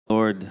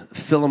Lord,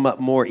 fill him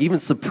up more, even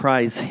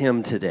surprise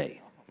him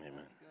today.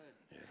 Amen.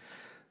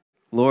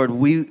 Lord,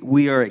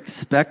 we are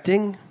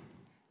expecting.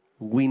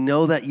 We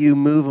know that you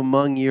move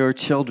among your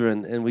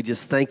children, and we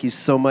just thank you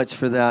so much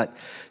for that.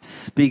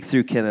 Speak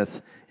through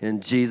Kenneth.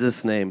 In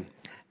Jesus' name,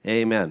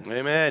 amen.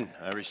 Amen.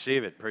 I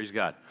receive it. Praise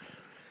God.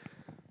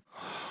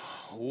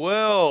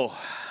 Well,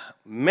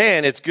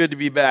 man, it's good to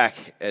be back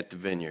at the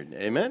Vineyard.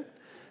 Amen.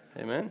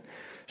 Amen.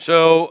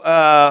 So,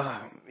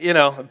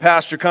 the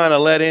pastor kind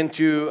of led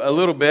into a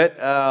little bit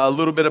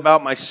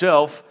about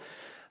myself.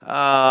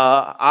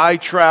 I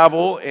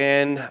travel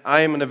and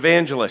I am an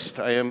evangelist.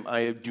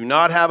 I do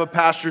not have a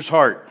pastor's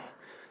heart.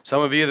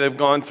 Some of you that have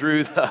gone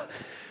through the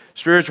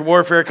Spiritual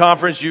Warfare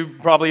Conference, you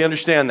probably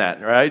understand that,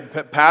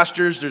 right?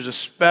 Pastors, there's a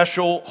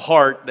special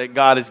heart that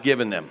God has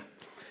given them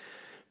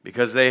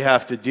because they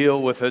have to deal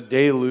with a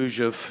deluge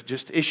of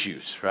just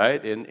issues,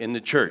 right, in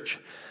the church.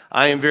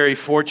 I am very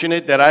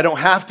fortunate that I don't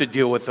have to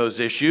deal with those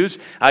issues.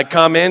 I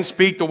come in,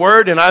 speak the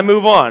word, and I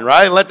move on,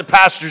 right? Let the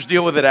pastors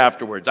deal with it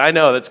afterwards. I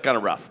know that's kind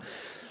of rough.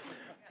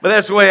 But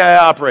that's the way I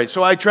operate.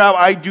 So I travel.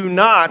 I do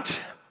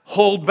not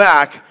hold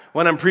back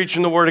when I'm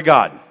preaching the Word of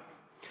God.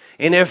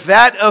 And if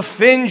that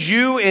offends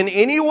you in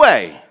any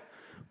way,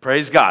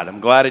 praise God. I'm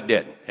glad it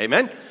did.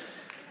 Amen?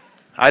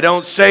 I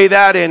don't say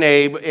that in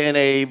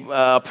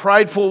a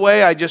prideful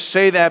way. I just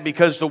say that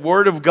because the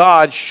Word of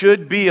God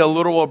should be a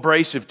little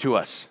abrasive to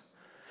us.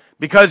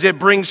 Because it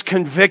brings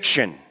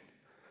conviction.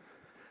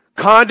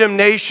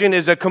 Condemnation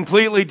is a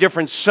completely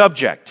different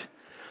subject.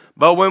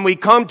 But when we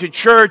come to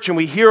church and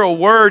we hear a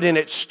word and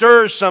it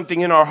stirs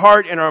something in our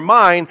heart and our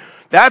mind,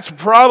 that's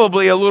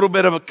probably a little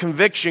bit of a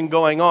conviction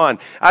going on.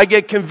 I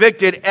get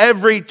convicted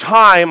every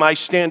time I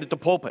stand at the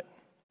pulpit.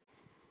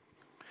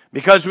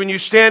 Because when you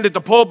stand at the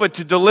pulpit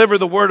to deliver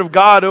the Word of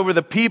God over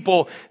the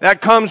people,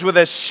 that comes with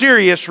a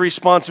serious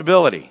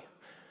responsibility.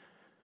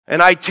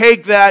 And I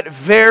take that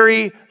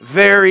very,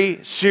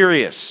 very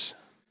serious.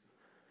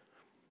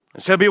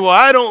 And some people,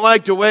 I don't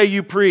like the way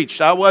you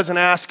preached. I wasn't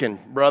asking,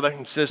 brother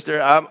and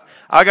sister.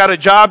 I got a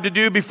job to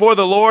do before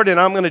the Lord, and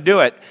I'm going to do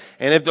it.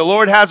 And if the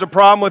Lord has a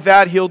problem with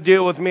that, He'll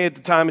deal with me at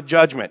the time of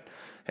judgment.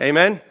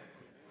 Amen?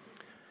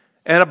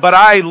 But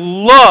I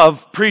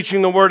love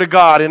preaching the Word of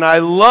God, and I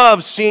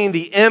love seeing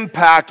the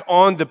impact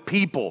on the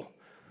people.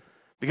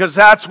 Because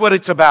that's what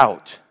it's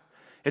about.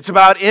 It's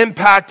about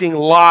impacting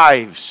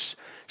lives.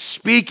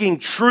 Speaking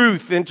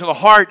truth into the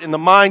heart and the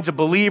minds of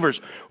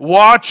believers.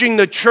 Watching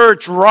the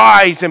church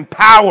rise in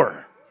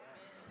power.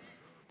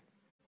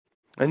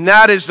 And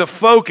that is the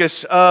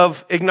focus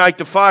of Ignite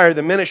the Fire,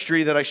 the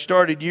ministry that I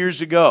started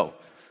years ago.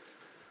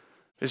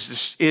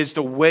 Is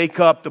to wake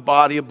up the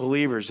body of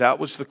believers. That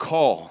was the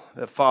call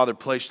that Father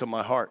placed on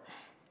my heart.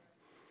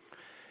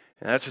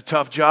 And that's a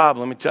tough job,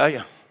 let me tell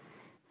you.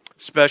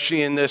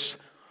 Especially in this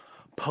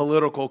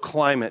political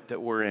climate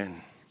that we're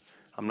in.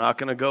 I'm not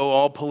going to go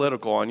all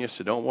political on you,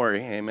 so don't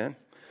worry, amen.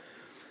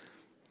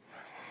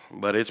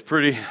 But it's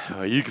pretty,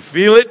 you can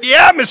feel it in the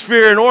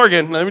atmosphere in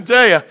Oregon, let me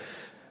tell you.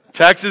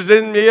 Texas,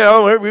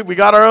 we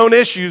got our own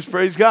issues,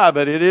 praise God,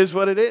 but it is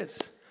what it is.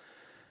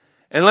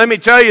 And let me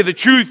tell you the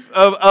truth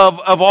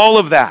of all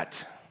of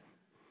that.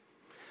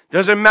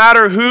 Doesn't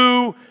matter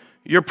who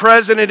your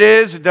president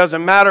is, it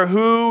doesn't matter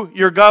who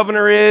your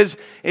governor is,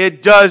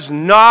 it does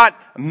not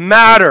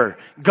matter.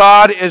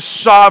 God is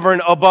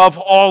sovereign above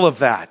all of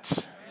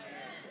that.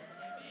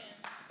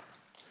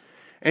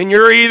 And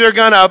you're either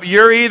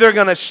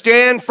gonna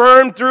stand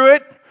firm through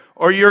it,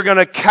 or you're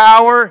gonna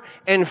cower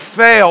and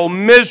fail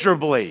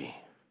miserably.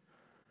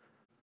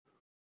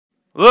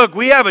 Look,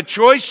 we have a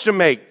choice to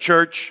make,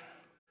 church.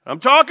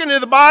 I'm talking to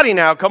the body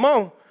now, come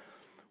on.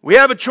 We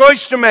have a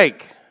choice to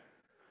make.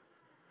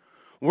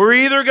 We're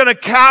either gonna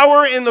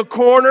cower in the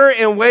corner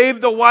and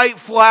wave the white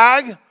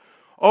flag,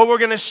 or we're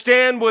gonna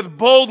stand with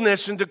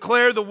boldness and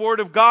declare the Word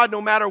of God no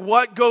matter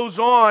what goes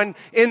on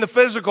in the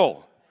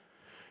physical.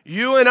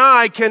 You and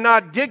I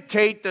cannot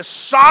dictate the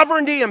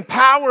sovereignty and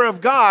power of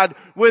God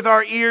with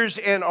our ears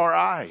and our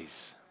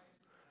eyes.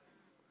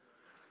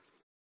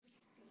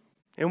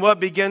 And what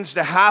begins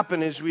to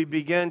happen is we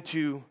begin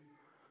to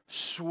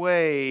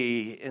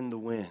sway in the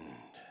wind.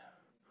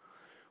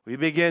 We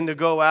begin to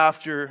go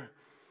after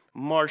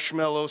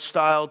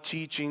marshmallow-style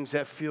teachings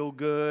that feel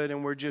good,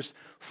 and we're just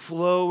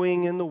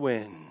flowing in the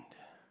wind.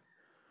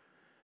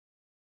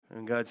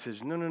 And God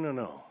says,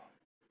 no.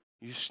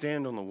 You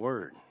stand on the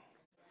Word.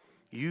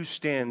 You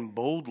stand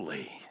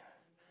boldly.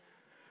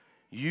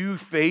 You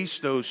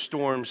face those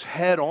storms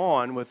head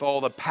on with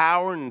all the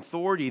power and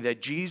authority that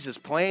Jesus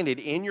planted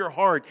in your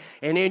heart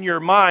and in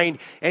your mind,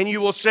 and you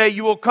will say,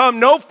 you will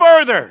come no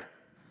further.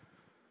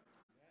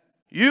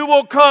 You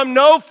will come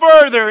no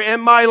further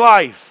in my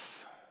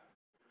life.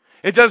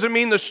 It doesn't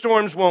mean the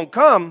storms won't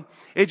come.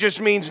 It just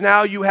means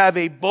now you have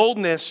a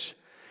boldness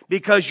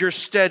because you're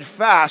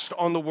steadfast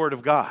on the Word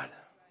of God.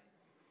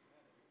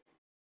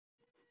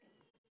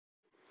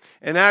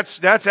 And that's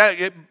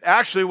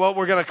actually what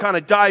we're going to kind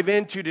of dive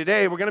into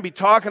today. We're going to be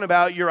talking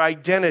about your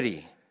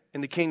identity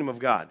in the kingdom of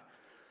God.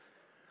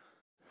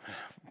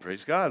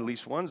 Praise God. At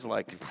least one's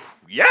like,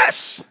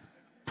 yes,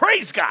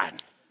 Praise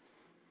God.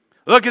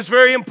 Look, it's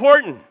very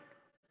important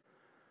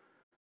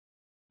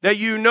that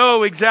you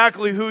know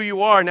exactly who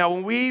you are. Now,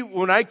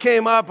 when I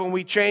came up and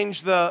we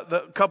changed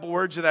the couple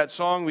words of that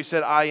song, we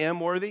said, I am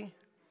worthy.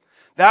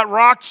 That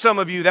rocked some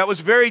of you. That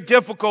was very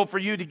difficult for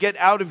you to get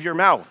out of your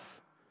mouth.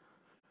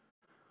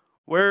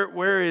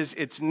 Where is,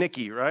 it's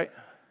Nikki, right?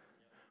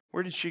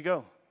 Where did she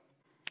go?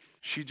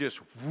 She just,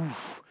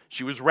 woof,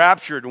 she was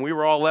raptured and we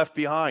were all left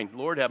behind.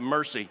 Lord have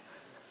mercy.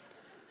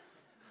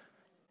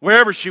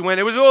 Wherever she went,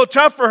 it was a little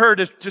tough for her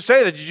to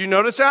say that. Did you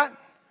notice that?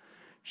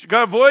 She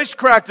got her voice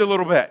cracked a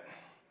little bit.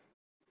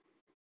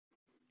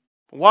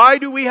 Why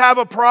do we have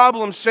a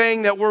problem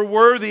saying that we're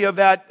worthy of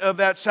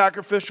that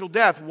sacrificial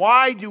death?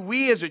 Why do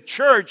we as a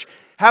church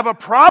have a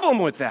problem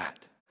with that?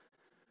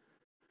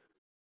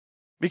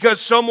 Because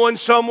someone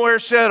somewhere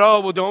said, oh,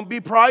 well, don't be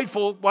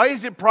prideful. Why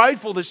is it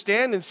prideful to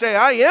stand and say,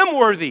 I am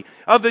worthy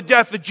of the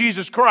death of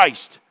Jesus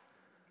Christ?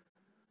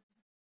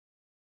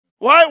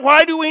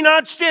 Why do we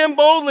not stand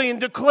boldly and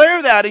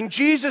declare that in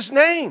Jesus'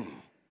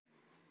 name?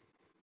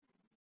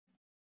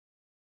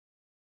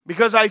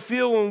 Because I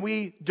feel when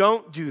we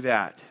don't do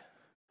that,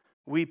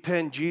 we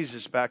pin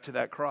Jesus back to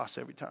that cross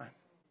every time.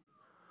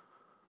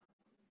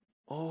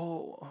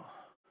 Oh,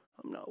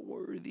 I'm not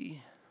worthy.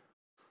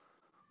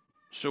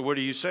 So what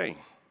are you saying?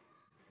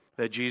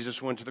 That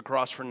Jesus went to the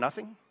cross for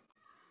nothing?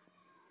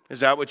 Is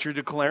that what you're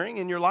declaring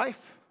in your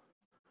life?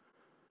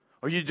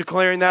 Are you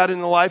declaring that in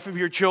the life of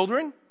your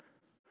children?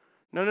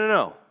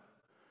 No.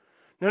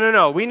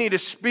 We need to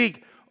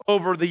speak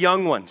over the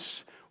young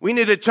ones. We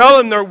need to tell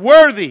them they're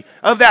worthy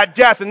of that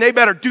death and they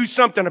better do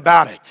something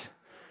about it.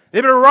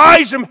 They better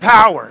rise in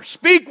power,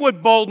 speak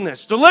with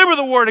boldness, deliver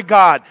the word of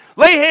God,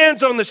 lay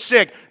hands on the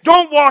sick.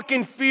 Don't walk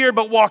in fear,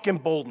 but walk in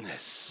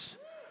boldness.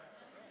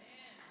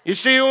 You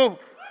see,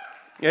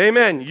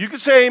 amen. You can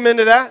say amen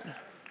to that.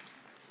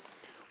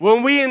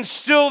 When we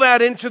instill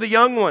that into the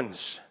young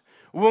ones,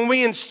 when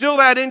we instill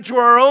that into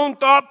our own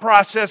thought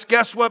process,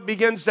 guess what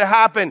begins to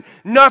happen?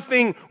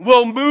 Nothing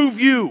will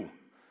move you.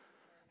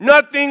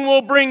 Nothing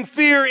will bring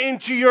fear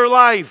into your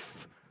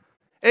life.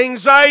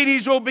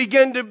 Anxieties will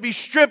begin to be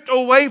stripped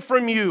away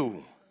from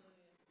you.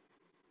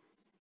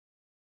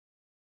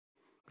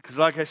 Because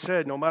like I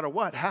said, no matter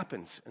what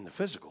happens in the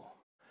physical,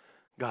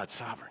 God's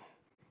sovereign.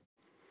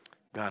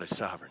 God is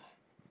sovereign.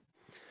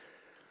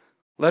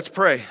 Let's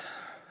pray.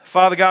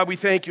 Father God, we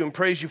thank you and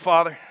praise you,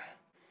 Father.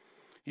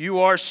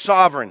 You are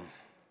sovereign.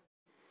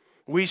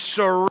 We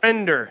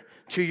surrender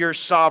to your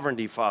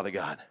sovereignty, Father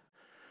God.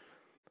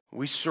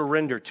 We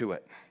surrender to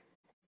it.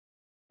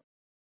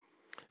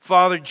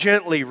 Father,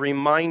 gently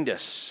remind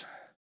us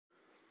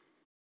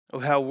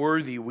of how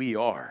worthy we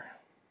are.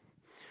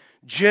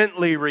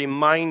 Gently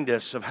remind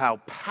us of how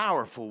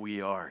powerful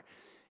we are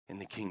in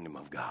the kingdom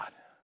of God.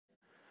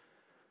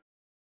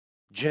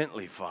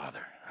 Gently,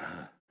 Father,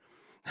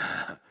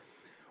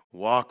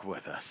 walk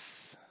with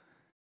us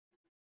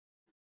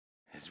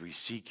as we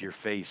seek your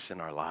face in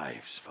our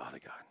lives, Father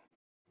God.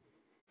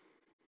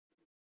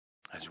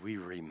 As we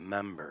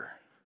remember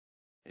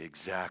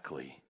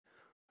exactly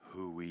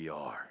who we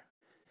are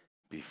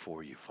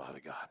before you, Father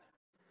God.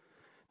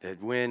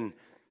 That when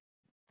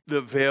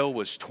the veil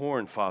was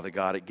torn, Father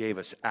God, it gave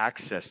us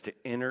access to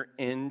enter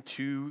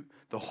into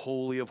the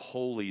Holy of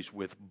Holies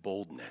with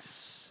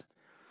boldness.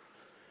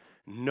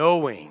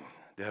 Knowing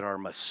that our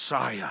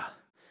Messiah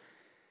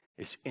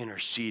is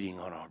interceding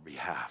on our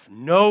behalf.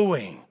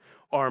 Knowing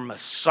our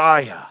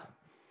Messiah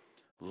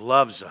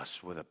loves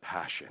us with a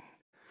passion.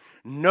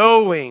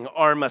 Knowing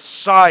our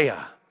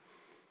Messiah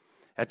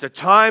at the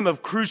time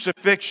of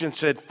crucifixion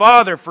said,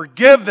 Father,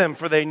 forgive them,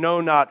 for they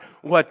know not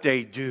what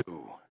they do.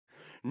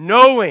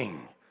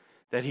 Knowing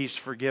that he's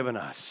forgiven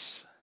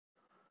us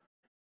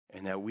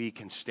and that we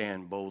can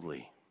stand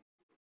boldly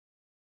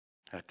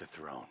at the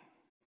throne.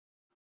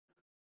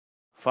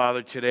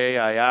 Father, today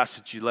I ask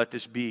that you let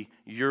this be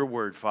your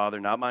word, Father,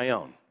 not my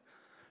own.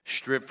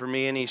 Strip from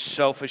me any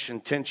selfish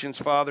intentions,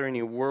 Father,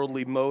 any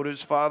worldly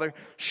motives, Father.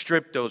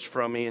 Strip those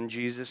from me in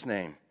Jesus'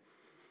 name.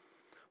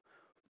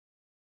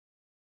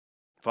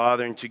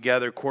 Father, and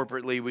together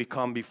corporately we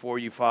come before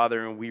you,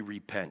 Father, and we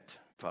repent,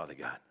 Father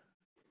God.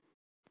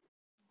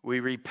 We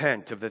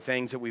repent of the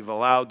things that we've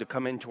allowed to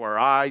come into our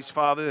eyes,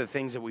 Father, the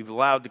things that we've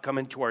allowed to come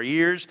into our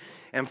ears,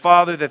 and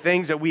Father, the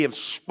things that we have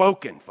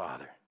spoken,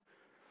 Father.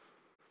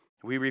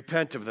 We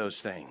repent of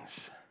those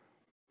things.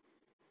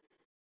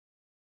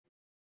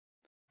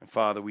 And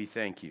Father, we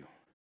thank you.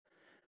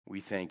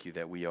 We thank you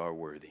that we are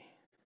worthy.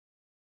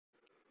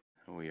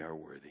 And we are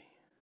worthy.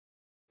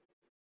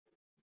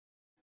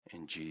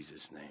 In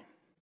Jesus' name,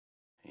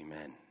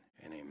 amen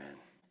and amen.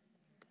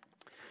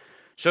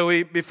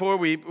 So before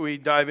we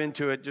dive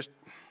into it, just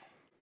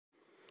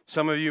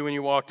some of you, when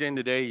you walked in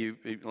today,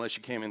 unless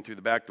you came in through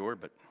the back door,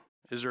 but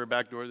is there a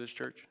back door to this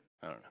church?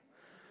 I don't know.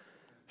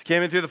 If you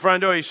came in through the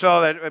front door, you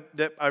saw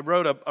that I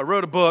wrote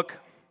a book,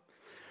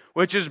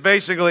 which is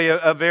basically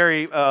a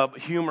very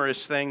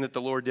humorous thing that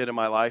the Lord did in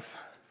my life.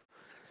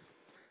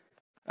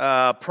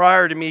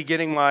 prior to me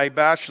getting my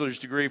bachelor's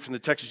degree from the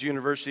Texas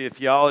University of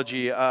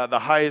Theology, the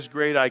highest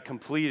grade I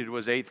completed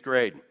was 8th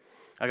grade.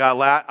 I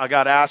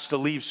got asked to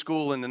leave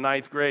school in the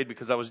 9th grade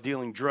because I was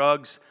dealing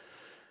drugs.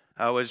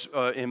 I was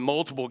in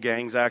multiple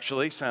gangs,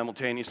 actually,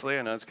 simultaneously.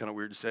 I know it's kind of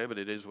weird to say, but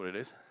it is what it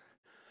is.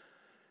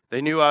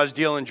 They knew I was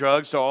dealing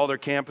drugs to all their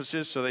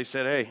campuses, so they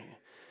said, hey,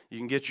 you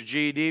can get your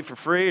GED for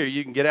free or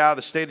you can get out of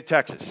the state of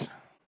Texas.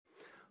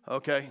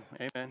 Okay,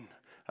 amen.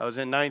 I was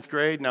in 9th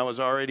grade and I was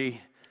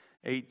already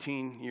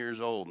 18 years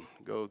old.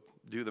 Go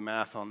do the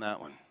math on that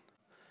one.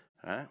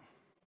 All right?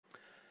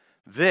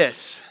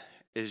 This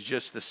is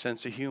just the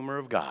sense of humor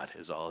of God,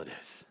 is all it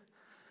is.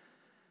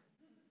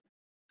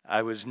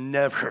 I was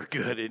never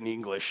good in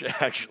English,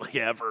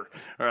 actually, ever.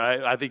 All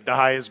right? I think the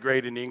highest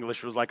grade in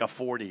English was like a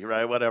 40,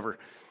 right? Whatever.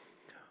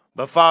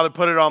 But Father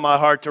put it on my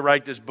heart to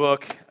write this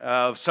book.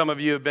 Some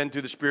of you have been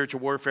through the Spiritual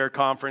Warfare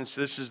Conference.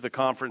 This is the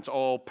conference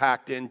all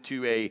packed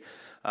into a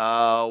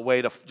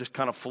way to just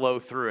kind of flow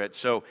through it.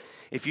 So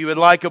if you would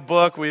like a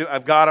book,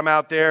 I've got them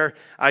out there.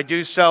 I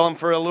do sell them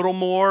for a little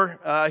more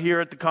here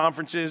at the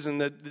conferences and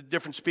the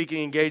different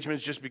speaking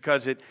engagements just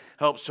because it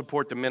helps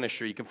support the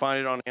ministry. You can find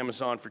it on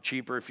Amazon for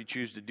cheaper if you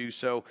choose to do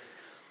so.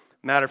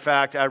 Matter of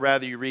fact, I'd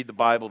rather you read the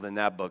Bible than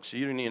that book. So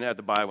you don't even have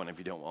to buy one if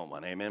you don't want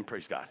one. Amen.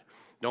 Praise God.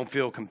 Don't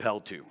feel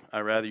compelled to. I'd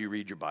rather you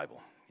read your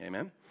Bible.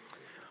 Amen.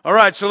 All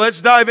right, so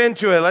let's dive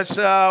into it.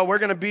 We're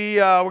going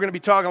to be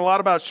talking a lot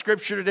about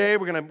Scripture today.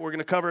 We're going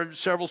to cover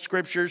several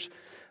scriptures,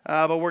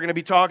 but we're going to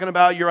be talking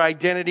about your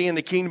identity in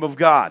the kingdom of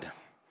God.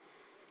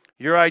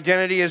 Your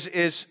identity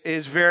is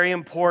very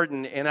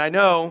important, and I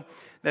know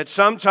that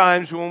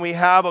sometimes when we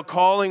have a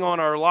calling on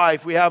our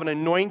life, we have an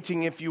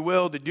anointing, if you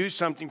will, to do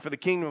something for the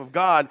kingdom of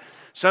God.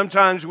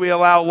 Sometimes we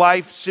allow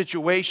life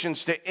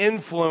situations to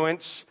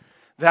influence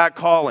that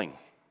calling,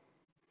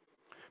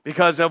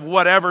 because of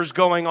whatever's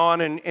going on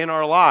in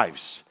our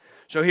lives.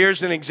 So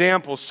here's an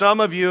example.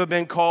 Some of you have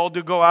been called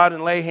to go out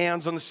and lay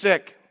hands on the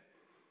sick.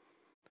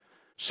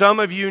 Some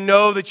of you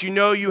know that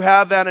you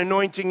have that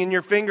anointing in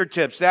your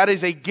fingertips. That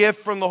is a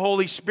gift from the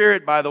Holy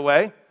Spirit, by the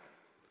way.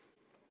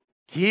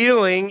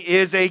 Healing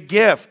is a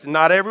gift.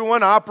 Not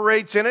everyone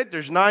operates in it.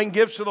 There's 9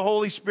 gifts of the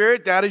Holy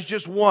Spirit. That is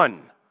just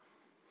one.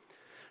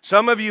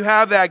 Some of you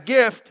have that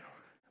gift,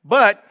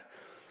 but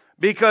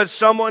because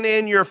someone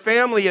in your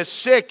family is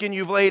sick and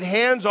you've laid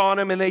hands on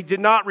them and they did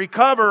not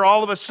recover,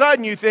 all of a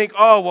sudden you think,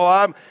 oh,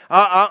 well,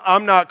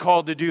 I'm not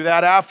called to do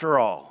that after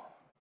all.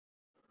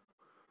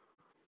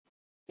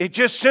 It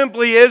just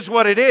simply is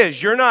what it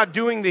is. You're not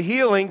doing the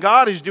healing.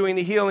 God is doing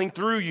the healing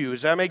through you.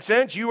 Does that make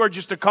sense? You are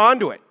just a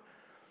conduit.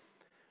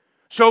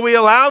 So we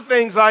allow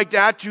things like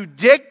that to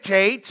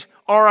dictate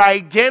our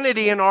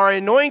identity and our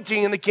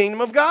anointing in the kingdom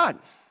of God.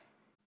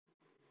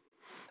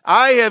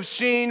 I have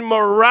seen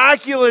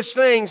miraculous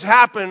things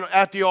happen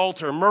at the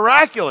altar.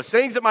 Miraculous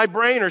things that my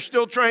brain are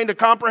still trying to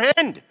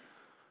comprehend.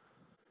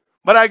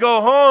 But I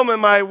go home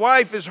and my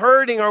wife is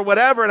hurting or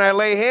whatever, and I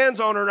lay hands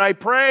on her and I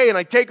pray and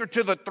I take her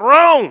to the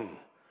throne.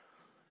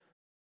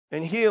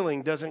 And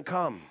healing doesn't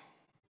come.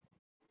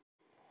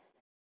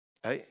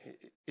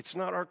 It's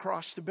not our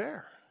cross to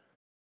bear.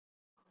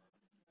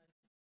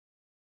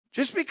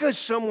 Just because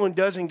someone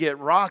doesn't get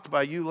rocked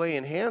by you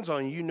laying hands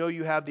on you, you know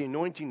you have the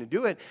anointing to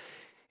do it.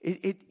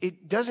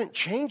 It doesn't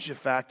change the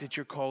fact that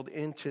you're called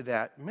into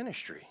that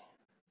ministry.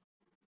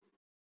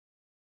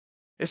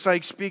 It's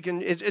like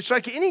speaking, it's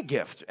like any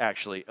gift,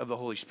 actually, of the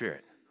Holy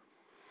Spirit.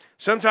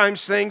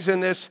 Sometimes things in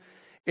this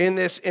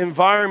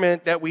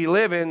environment that we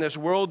live in, this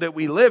world that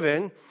we live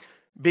in,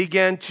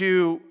 begin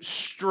to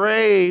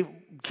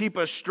keep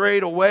us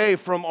strayed away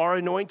from our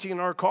anointing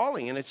and our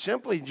calling. And it's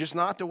simply just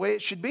not the way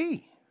it should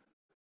be.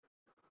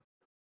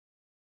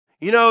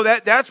 You know,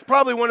 that's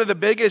probably one of the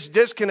biggest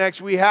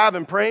disconnects we have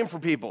in praying for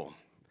people,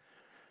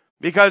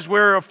 because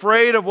we're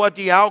afraid of what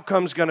the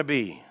outcome's going to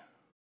be.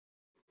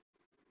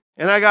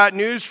 And I got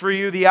news for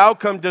you. The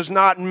outcome does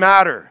not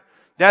matter.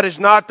 That is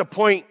not the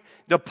point.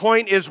 The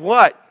point is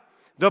what?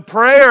 The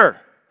prayer.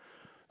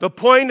 The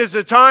point is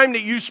the time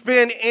that you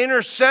spend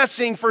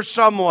intercessing for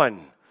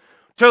someone,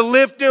 to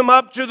lift them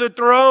up to the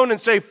throne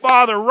and say,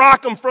 Father,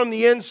 rock them from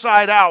the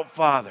inside out,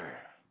 Father.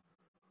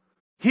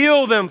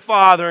 Heal them,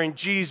 Father, in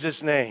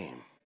Jesus'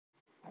 name.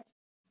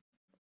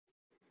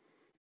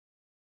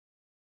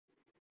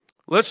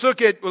 Let's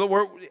look at,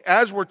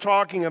 as we're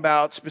talking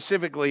about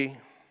specifically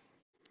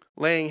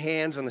laying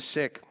hands on the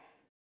sick,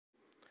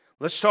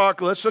 let's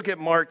look at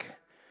Mark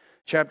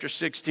chapter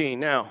 16.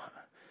 Now,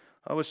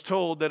 I was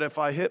told that if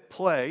I hit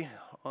play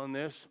on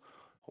this,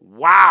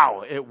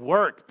 wow, it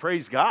worked.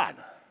 Praise God.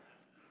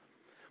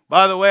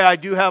 By the way, I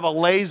do have a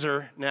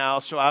laser now,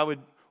 so I would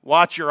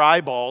watch your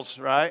eyeballs,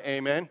 right?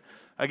 Amen.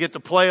 I get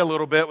to play a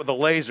little bit with a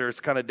laser. It's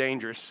kind of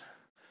dangerous.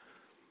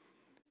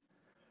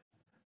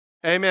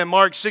 Amen.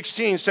 Mark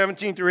 16,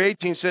 17 through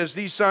 18 says,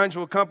 these signs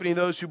will accompany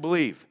those who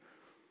believe.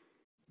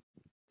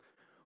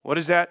 What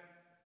is that?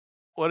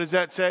 What does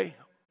that say?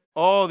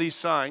 All these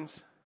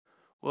signs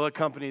will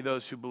accompany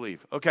those who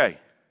believe. Okay.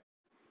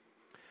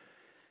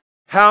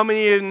 How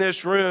many in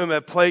this room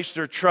have placed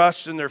their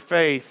trust and their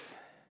faith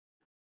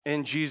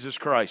in Jesus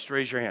Christ?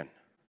 Raise your hand.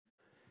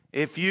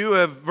 If you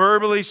have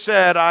verbally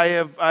said, I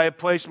have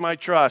placed my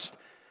trust,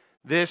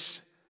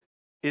 this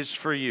is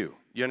for you.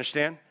 You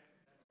understand?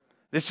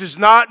 This is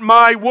not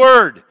my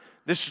word.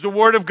 This is the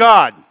word of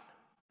God.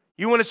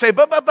 You want to say,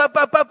 but.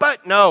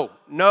 No.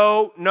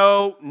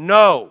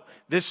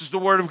 This is the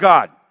word of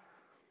God.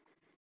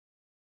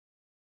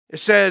 It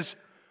says,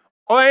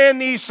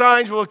 and these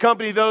signs will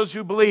accompany those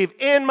who believe.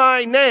 In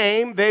my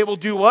name, they will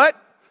do what?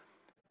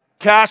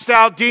 Cast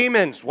out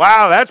demons.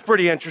 Wow, that's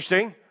pretty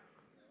interesting.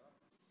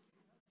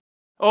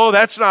 Oh,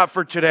 that's not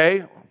for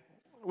today.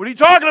 What are you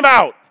talking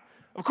about?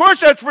 Of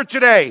course that's for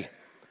today.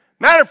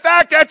 Matter of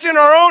fact, that's in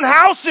our own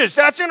houses.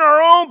 That's in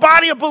our own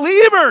body of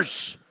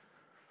believers.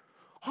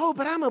 Oh,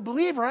 but I'm a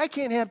believer. I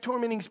can't have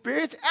tormenting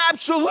spirits.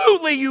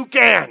 Absolutely you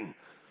can.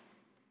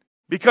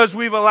 Because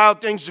we've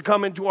allowed things to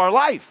come into our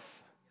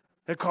life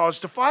that cause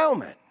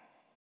defilement.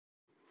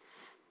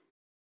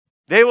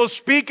 They will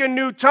speak in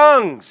new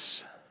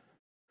tongues.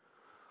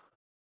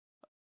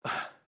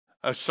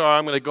 Sorry,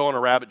 I'm going to go on a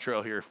rabbit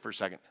trail here for a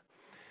second.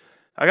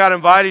 I got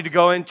invited to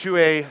go into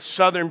a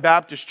Southern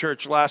Baptist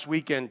church last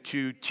weekend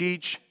to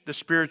teach the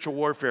Spiritual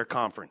Warfare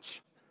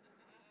Conference.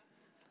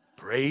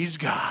 Praise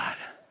God.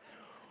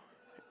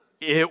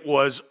 It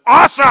was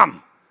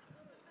awesome.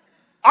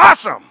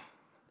 Awesome.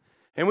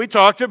 And we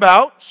talked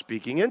about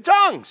speaking in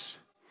tongues.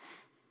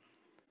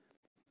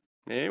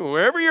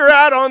 Wherever you're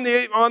at on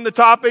the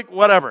topic,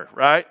 whatever,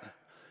 right?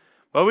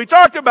 But we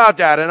talked about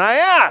that, and I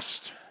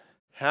asked,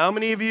 how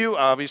many of you,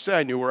 obviously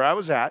I knew where I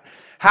was at,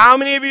 how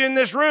many of you in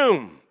this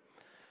room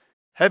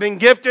have been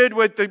gifted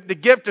with the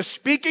gift of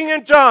speaking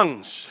in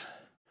tongues?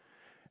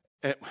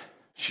 And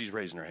she's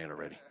raising her hand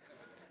already.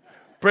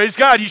 Praise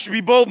God. You should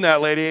be bold in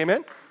that, lady.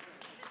 Amen.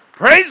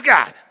 Praise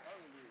God.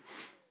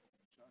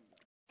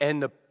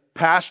 And the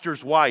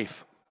pastor's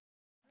wife.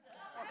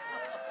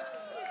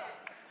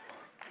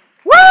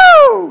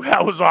 Woo!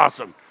 That was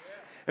awesome.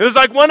 It was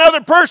like one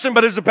other person,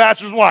 but it's the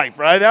pastor's wife,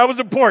 right? That was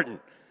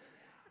important.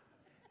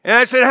 And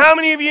I said, how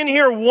many of you in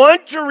here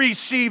want to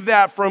receive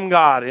that from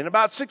God? And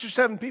about 6 or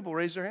 7 people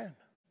raised their hand.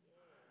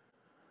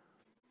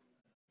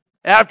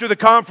 After the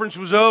conference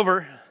was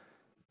over,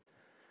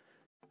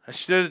 I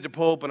stood at the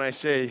pulpit and I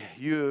said,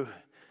 you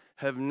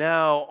have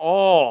now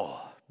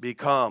all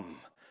become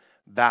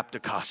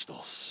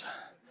Baptist-costals.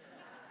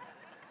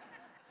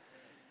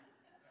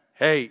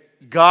 Hey,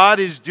 God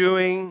is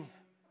doing,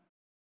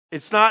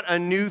 it's not a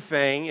new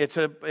thing.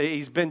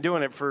 He's been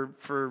doing it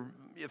for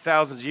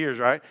thousands of years,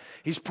 right?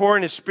 He's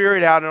pouring His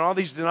Spirit out and all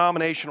these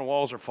denominational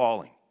walls are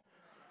falling.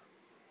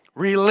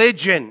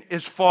 Religion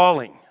is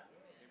falling.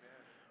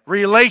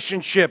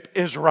 Relationship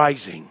is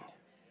rising.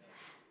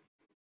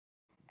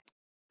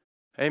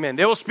 Amen.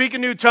 They will speak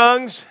in new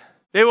tongues.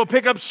 They will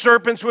pick up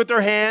serpents with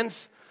their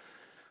hands.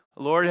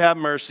 Lord have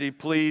mercy.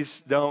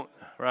 Please don't,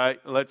 right?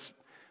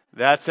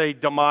 That's a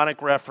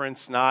demonic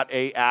reference, not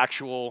a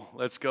actual,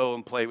 let's go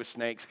and play with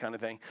snakes kind of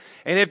thing.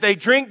 And if they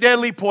drink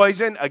deadly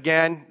poison,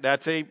 again,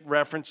 that's a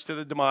reference to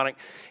the demonic.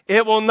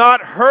 It will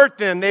not hurt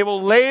them. They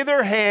will lay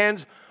their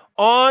hands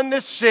on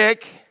the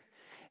sick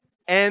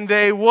and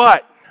they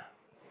what?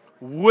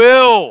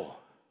 Will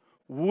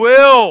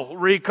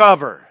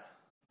recover.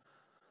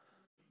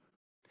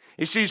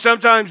 You see,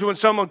 sometimes when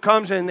someone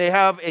comes in, they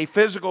have a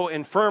physical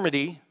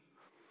infirmity.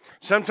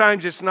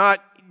 Sometimes it's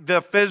not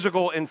the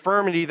physical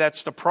infirmity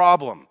that's the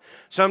problem.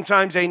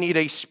 Sometimes they need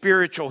a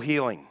spiritual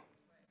healing.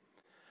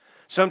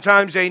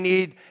 Sometimes they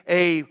need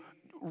a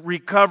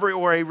recovery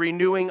or a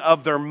renewing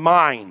of their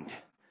mind.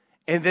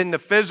 And then the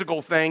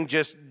physical thing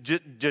just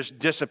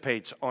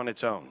dissipates on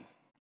its own.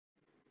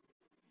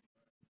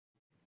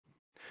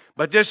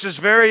 But this is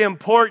very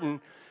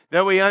important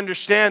that we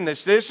understand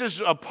this. This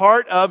is a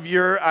part of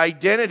your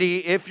identity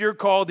if you're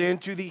called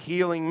into the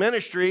healing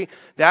ministry.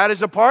 That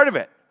is a part of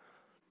it.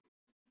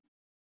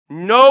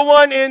 No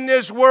one in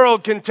this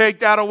world can take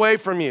that away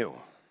from you.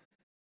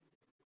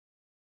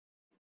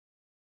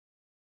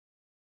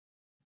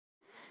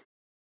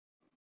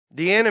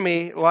 The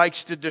enemy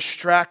likes to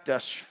distract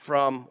us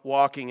from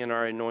walking in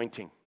our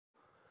anointing.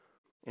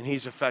 And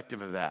he's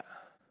effective at that.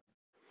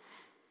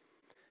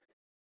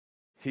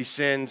 He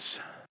sends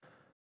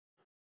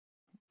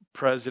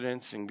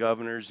presidents and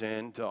governors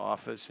into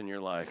office and you're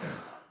like,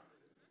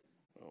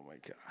 oh my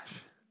gosh,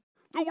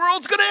 the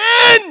world's going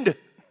to end.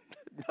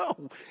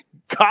 No,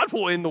 God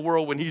will end the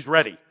world when He's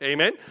ready.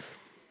 Amen?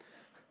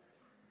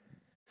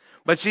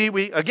 But see,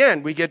 we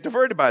get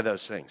diverted by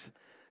those things.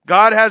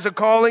 God has a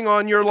calling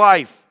on your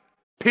life,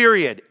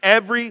 period.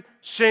 Every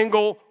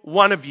single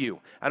one of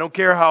you. I don't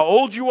care how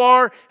old you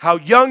are, how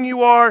young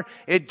you are.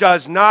 It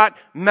does not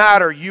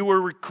matter. You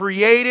were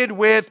created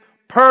with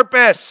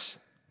purpose.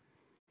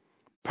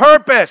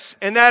 Purpose.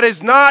 And that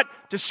is not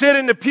to sit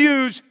in the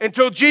pews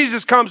until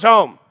Jesus comes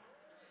home.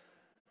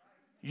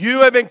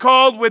 You have been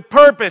called with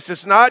purpose.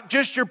 It's not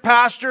just your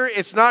pastor.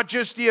 It's not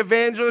just the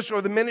evangelist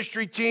or the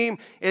ministry team.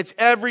 It's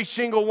every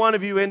single one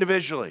of you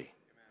individually.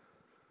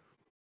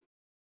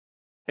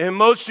 And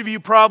most of you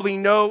probably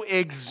know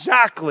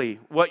exactly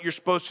what you're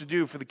supposed to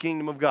do for the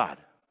kingdom of God.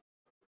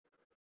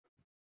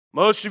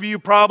 Most of you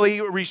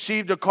probably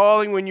received a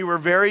calling when you were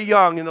very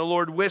young, and the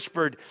Lord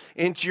whispered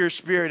into your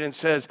spirit and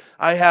says,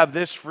 I have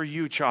this for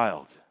you,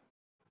 child.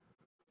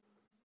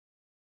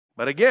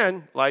 But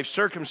again, life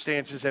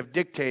circumstances have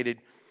dictated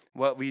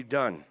what we've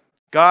done.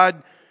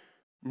 God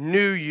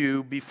knew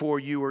you before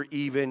you were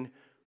even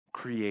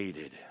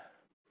created.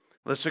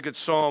 Let's look at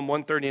Psalm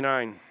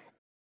 139.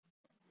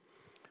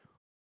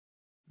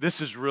 This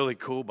is really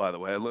cool, by the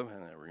way. I love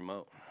that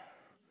remote.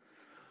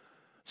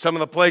 Some of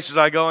the places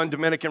I go in,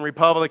 Dominican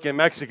Republic and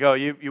Mexico,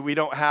 we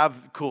don't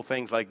have cool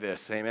things like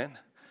this. Amen.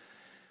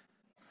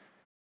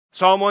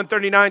 Psalm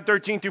 139,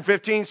 13 through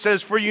 15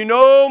 says, For you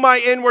know my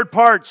inward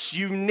parts.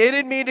 You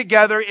knitted me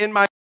together in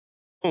my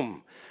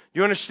womb.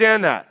 You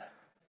understand that?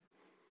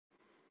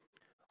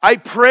 I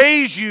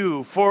praise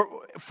you,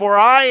 for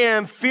I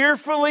am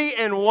fearfully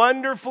and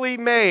wonderfully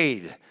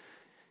made.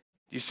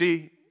 You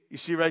see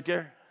right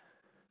there?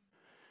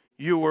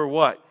 You were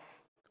what?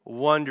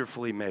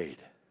 Wonderfully made.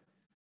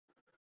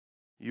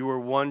 You were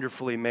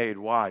wonderfully made.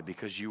 Why?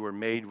 Because you were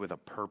made with a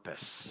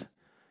purpose.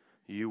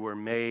 You were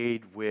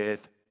made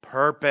with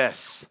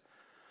purpose.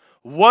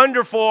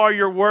 Wonderful are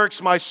your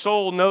works. My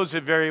soul knows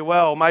it very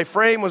well. My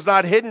frame was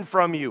not hidden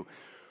from you.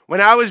 When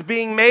I was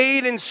being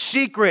made in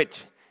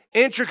secret,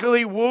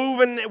 intricately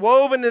woven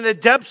in the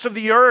depths of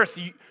the earth,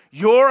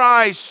 your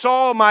eyes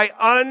saw my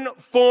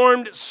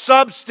unformed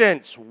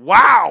substance.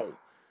 Wow!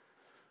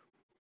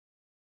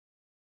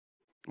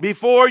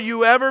 Before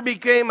you ever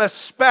became a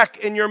speck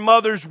in your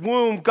mother's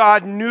womb,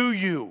 God knew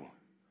you.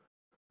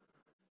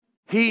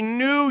 He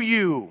knew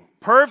you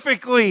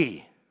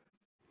perfectly.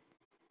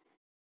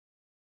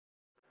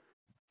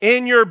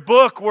 In your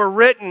book were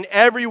written,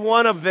 every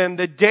one of them,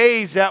 the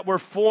days that were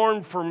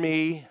formed for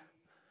me,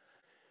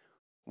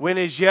 when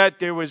as yet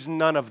there was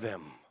none of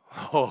them.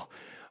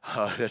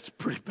 That's a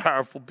pretty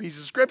powerful piece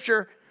of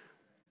scripture.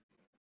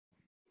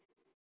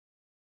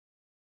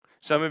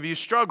 Some of you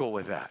struggle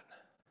with that.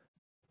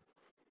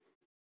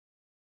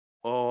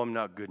 Oh, I'm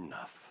not good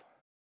enough.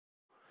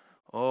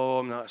 Oh,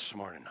 I'm not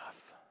smart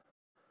enough.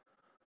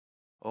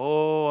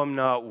 Oh, I'm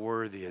not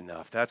worthy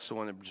enough. That's the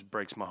one that just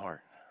breaks my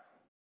heart.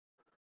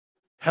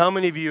 How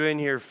many of you in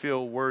here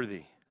feel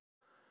worthy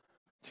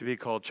to be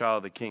called child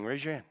of the King?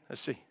 Raise your hand.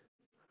 Let's see.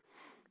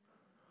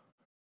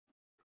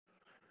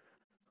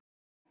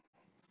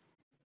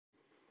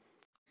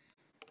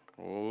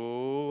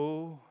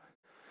 Oh,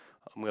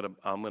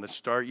 I'm gonna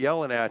start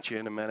yelling at you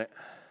in a minute.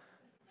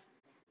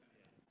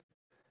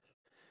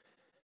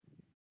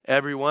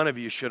 Every one of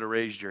you should have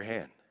raised your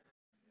hand.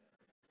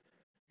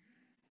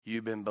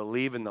 You've been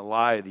believing the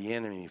lie of the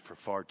enemy for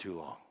far too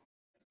long.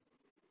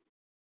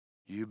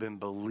 You've been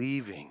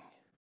believing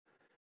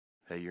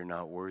that you're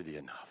not worthy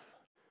enough.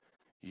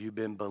 You've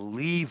been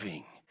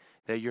believing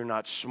that you're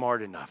not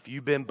smart enough.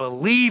 You've been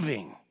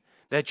believing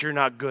that you're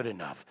not good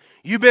enough.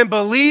 You've been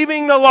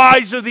believing the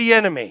lies of the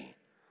enemy.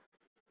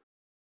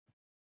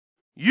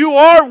 You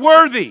are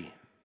worthy.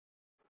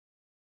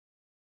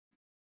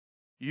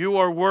 You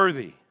are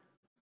worthy.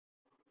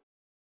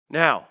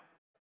 Now,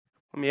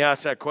 let me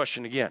ask that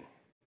question again.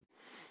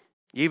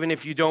 Even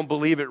if you don't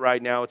believe it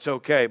right now, it's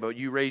okay. But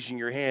you raising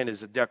your hand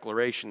is a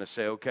declaration to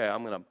say, okay,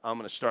 I'm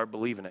gonna start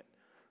believing it.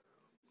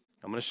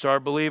 I'm gonna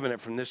start believing it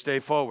from this day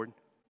forward.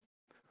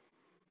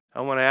 I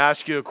want to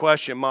ask you a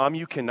question. Mom,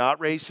 you cannot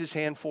raise his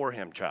hand for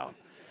him, child.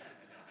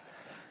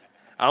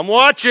 I'm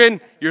watching.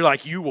 You're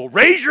like, you will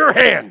raise your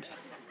hand.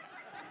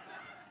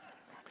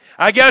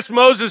 I guess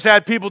Moses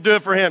had people do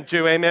it for him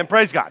too. Amen.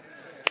 Praise God.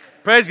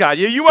 Praise God.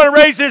 You want to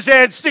raise his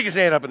hand, stick his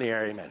hand up in the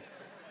air. Amen.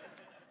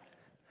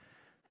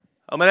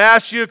 I'm going to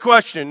ask you a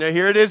question. Now,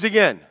 here it is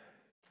again.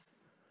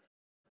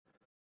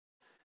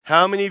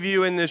 How many of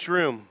you in this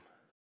room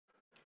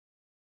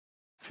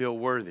feel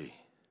worthy?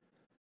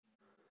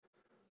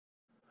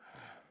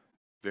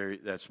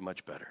 That's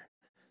much better.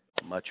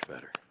 Much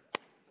better.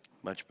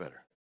 Much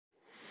better.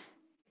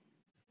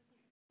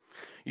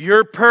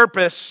 Your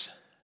purpose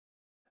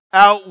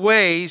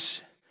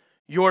outweighs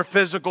your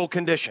physical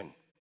condition.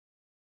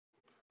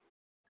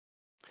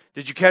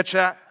 Did you catch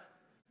that?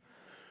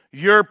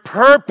 Your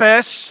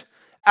purpose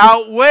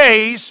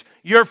outweighs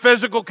your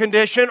physical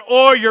condition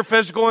or your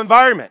physical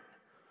environment.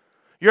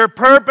 Your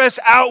purpose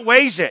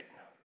outweighs it.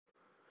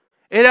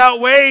 It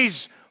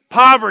outweighs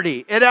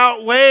poverty. It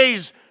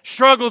outweighs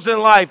struggles in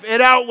life.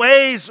 It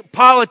outweighs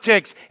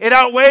politics. It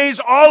outweighs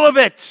all of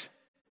it.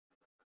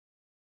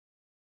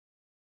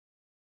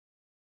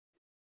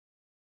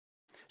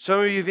 Some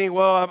of you think,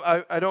 well,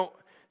 I don't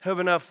have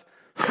enough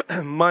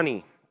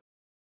money,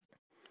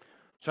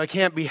 so I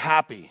can't be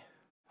happy.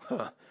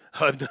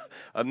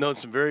 I've known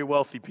some very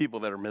wealthy people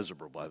that are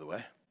miserable, by the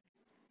way.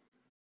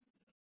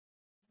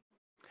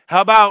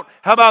 How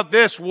about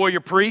this, warrior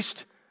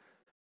priest?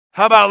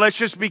 How about let's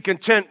just be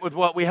content with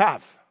what we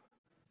have?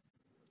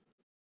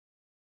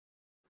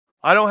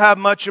 I don't have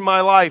much in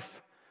my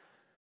life,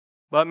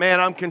 but man,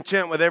 I'm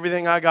content with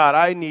everything I got.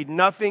 I need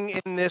nothing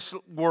in this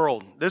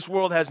world. This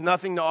world has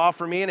nothing to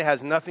offer me, and it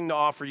has nothing to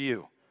offer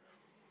you.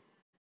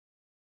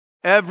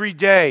 Every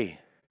day,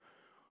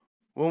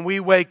 When we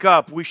wake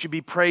up, we should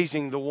be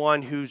praising the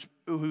one who's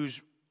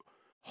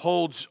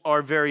holds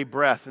our very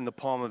breath in the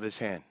palm of his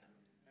hand.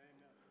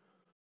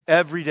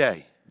 Every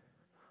day.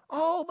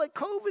 Oh, but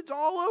COVID's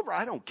all over.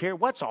 I don't care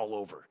what's all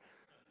over.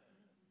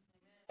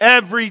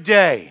 Every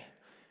day.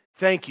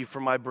 Thank you for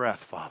my breath,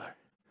 Father.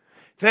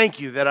 Thank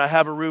you that I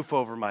have a roof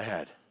over my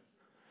head.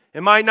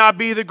 It might not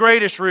be the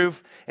greatest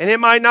roof, and it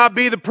might not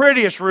be the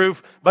prettiest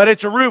roof, but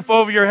it's a roof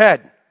over your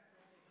head.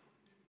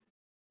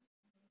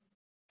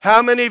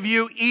 How many of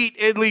you eat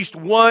at least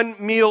one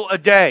meal a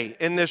day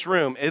in this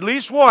room? At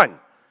least one.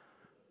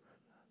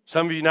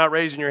 Some of you not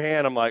raising your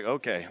hand. I'm like,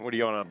 okay, what are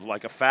you on,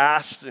 like a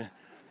fast?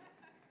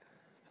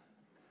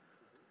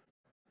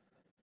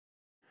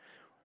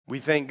 We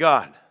thank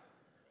God.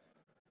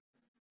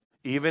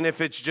 Even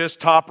if it's just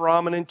top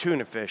ramen and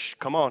tuna fish.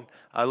 Come on.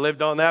 I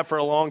lived on that for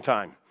a long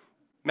time.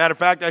 Matter of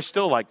fact, I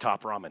still like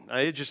top ramen.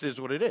 It just is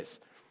what it is.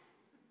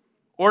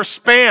 Or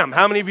Spam.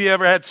 How many of you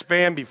ever had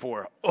Spam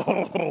before?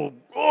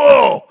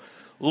 Oh,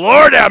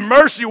 Lord have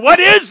mercy. What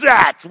is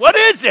that? What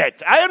is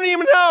it? I don't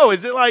even know.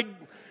 Is it like,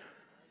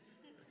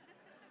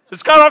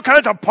 it's got all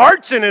kinds of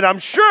parts in it, I'm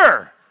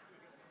sure.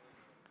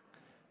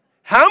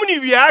 How many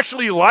of you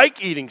actually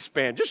like eating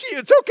Spam? Just eat.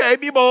 It's okay.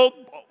 Be bold.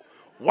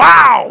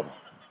 Wow.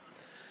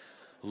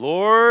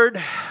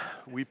 Lord,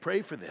 we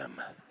pray for them.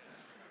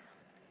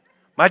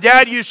 My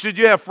dad used to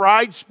do a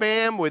fried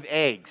Spam with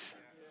eggs.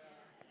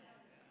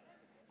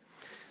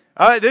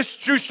 This is a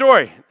true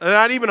story.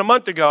 Not even a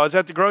month ago, I was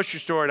at the grocery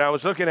store and I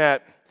was looking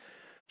at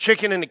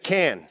chicken in a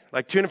can,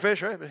 like tuna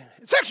fish, right?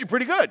 It's actually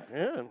pretty good.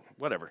 Yeah,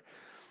 whatever.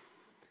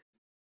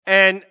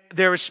 And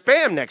there was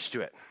Spam next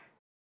to it.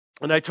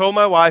 And I told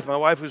my wife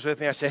was with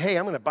me, I said, hey,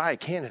 I'm going to buy a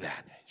can of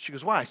that. She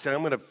goes, why? I said,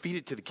 I'm going to feed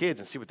it to the kids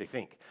and see what they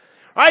think.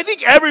 I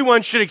think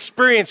everyone should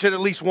experience it at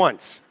least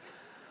once.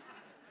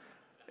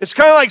 It's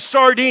kind of like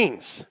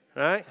sardines,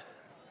 right?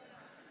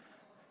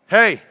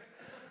 Hey,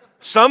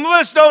 some of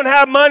us don't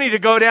have money to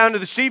go down to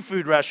the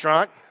seafood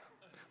restaurant.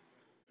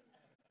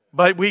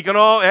 But we can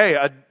all, hey,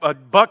 a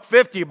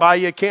 $1.50 buy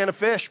you a can of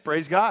fish.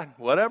 Praise God.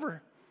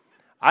 Whatever.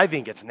 I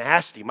think it's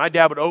nasty. My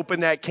dad would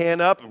open that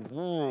can up and,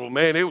 whoo,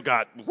 man, it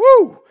got,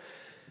 whoo.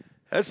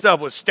 That stuff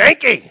was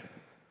stinky.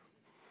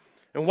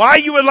 And why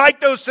you would like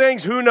those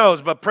things, who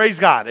knows? But praise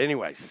God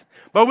anyways.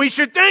 But we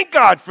should thank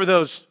God for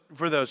those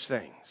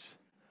things.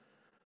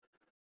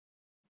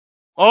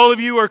 All of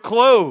you are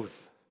clothed.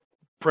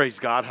 Praise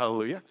God.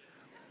 Hallelujah.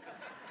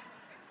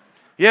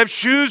 You have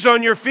shoes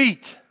on your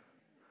feet.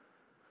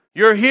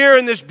 You're here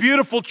in this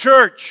beautiful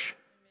church.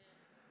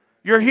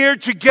 You're here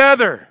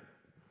together.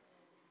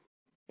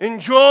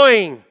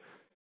 Enjoying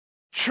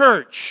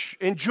church.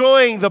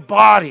 Enjoying the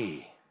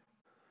body.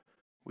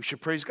 We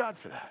should praise God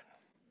for that.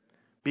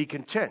 Be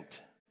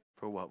content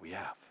for what we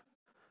have.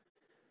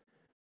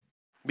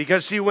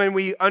 Because, see, when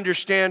we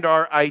understand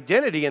our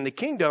identity in the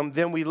kingdom,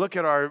 then we look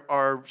at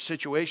our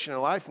situation in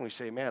life and we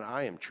say, man,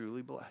 I am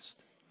truly blessed.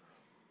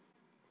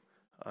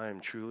 I am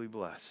truly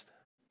blessed.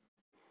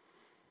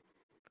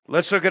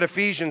 Let's look at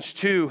Ephesians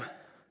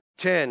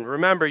 2:10.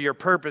 Remember, your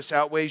purpose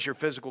outweighs your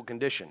physical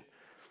condition.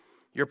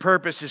 Your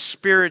purpose is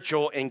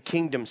spiritual and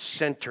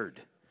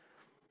kingdom-centered.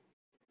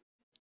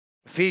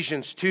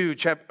 Ephesians 2,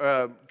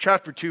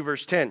 chapter 2,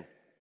 verse 10.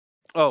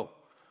 Oh,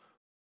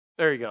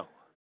 there you go.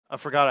 I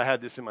forgot I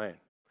had this in my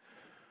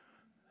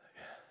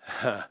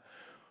hand.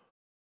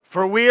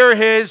 For we are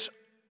his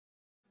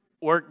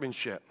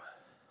workmanship.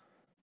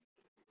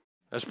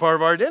 That's part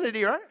of our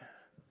identity, right?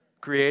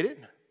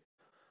 Created.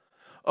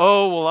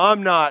 Oh, well,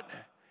 I'm not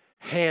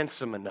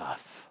handsome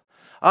enough.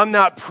 I'm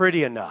not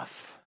pretty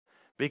enough.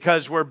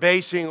 Because we're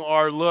basing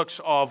our looks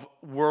off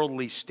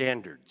worldly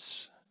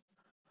standards.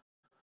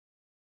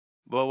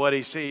 But what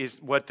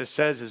this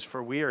says is,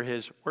 for we are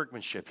his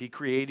workmanship. He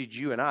created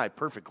you and I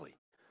perfectly.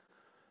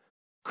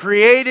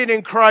 Created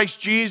in Christ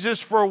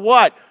Jesus for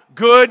what?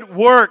 Good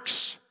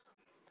works.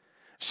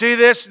 See,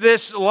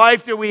 this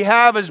life that we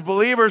have as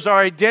believers, our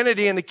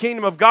identity in the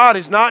kingdom of God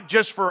is not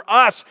just for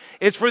us.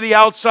 It's for the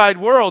outside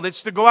world.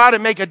 It's to go out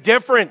and make a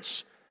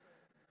difference,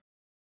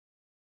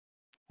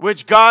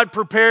 which God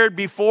prepared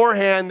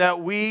beforehand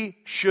that we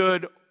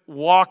should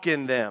walk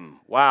in them.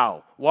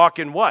 Wow. Walk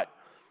in what?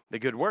 The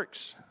good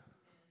works.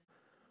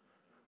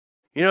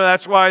 You know,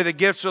 that's why the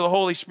gifts of the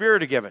Holy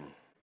Spirit are given.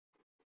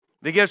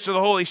 The gifts of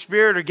the Holy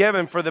Spirit are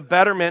given for the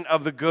betterment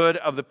of the good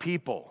of the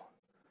people.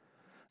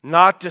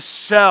 Not to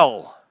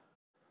sell.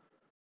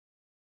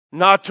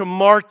 Not to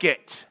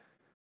market.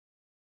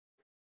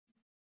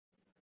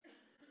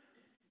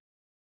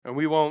 And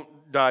we won't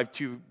dive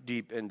too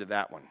deep into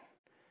that one.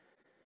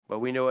 But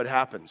we know it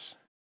happens.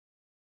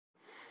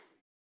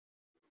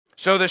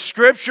 So the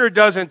scripture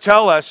doesn't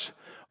tell us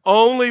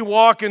only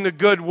walk in the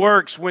good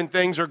works when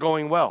things are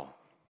going well.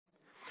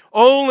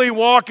 Only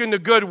walk in the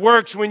good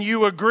works when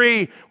you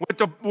agree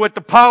with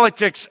the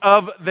politics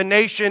of the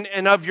nation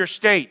and of your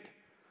state.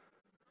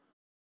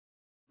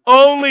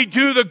 Only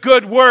do the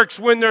good works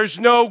when there's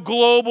no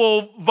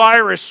global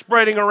virus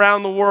spreading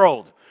around the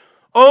world.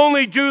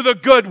 Only do the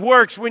good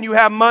works when you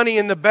have money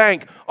in the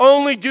bank.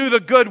 Only do the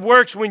good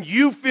works when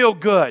you feel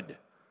good.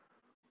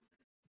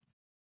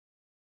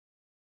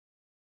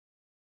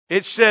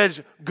 It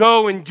says,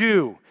 go and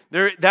do.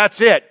 That's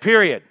it,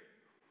 period.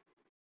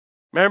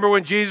 Remember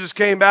when Jesus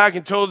came back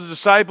and told his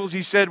disciples,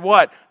 he said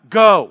what?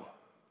 Go.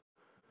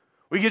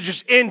 We could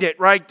just end it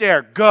right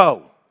there.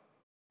 Go.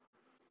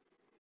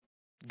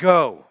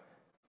 Go.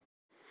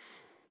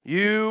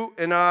 You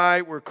and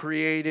I were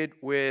created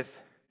with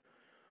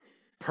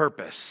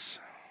purpose.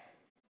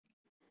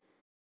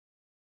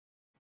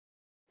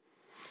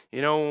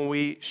 You know, when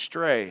we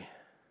stray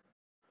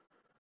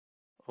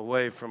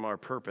away from our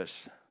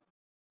purpose,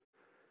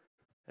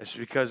 it's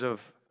because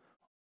of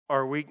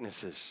our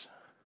weaknesses.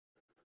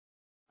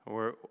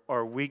 Or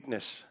our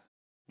weakness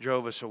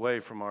drove us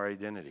away from our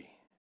identity.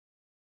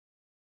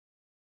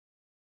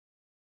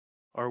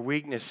 Our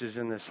weaknesses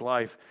in this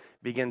life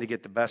begin to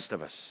get the best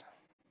of us.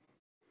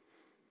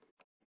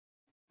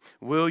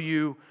 Will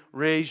you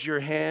raise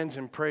your hands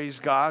and praise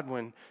God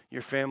when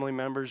your family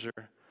members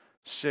are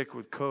sick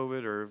with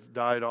COVID or have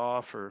died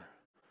off, or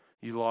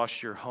you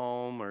lost your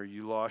home or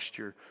you lost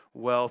your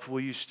wealth? Will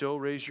you still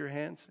raise your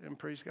hands and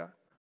praise God?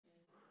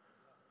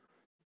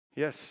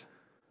 Yes,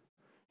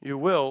 you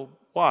will.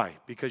 Why?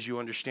 Because you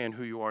understand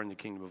who you are in the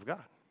kingdom of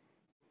God.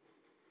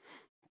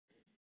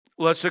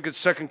 Let's look at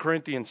 2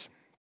 Corinthians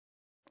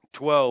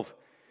 12,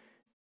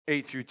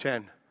 8 through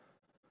 10.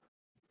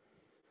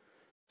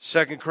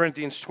 2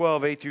 Corinthians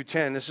 12, 8 through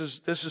 10. This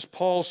is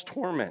Paul's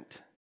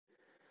torment.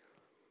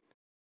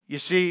 You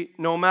see,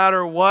 no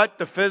matter what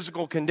the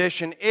physical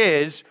condition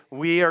is,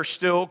 we are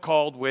still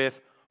called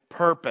with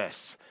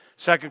purpose.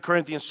 2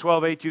 Corinthians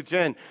 12, 8 through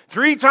 10.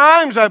 3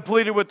 times I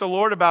pleaded with the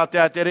Lord about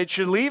that it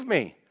should leave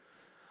me.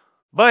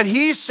 But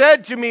he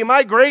said to me,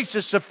 my grace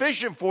is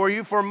sufficient for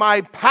you, for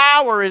my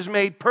power is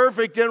made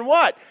perfect in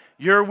what?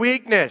 Your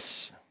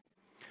weakness.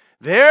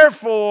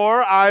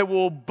 Therefore, I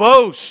will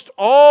boast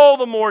all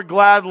the more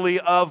gladly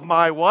of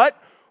my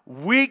what?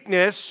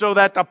 Weakness, so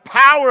that the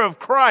power of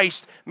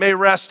Christ may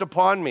rest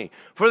upon me.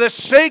 For the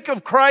sake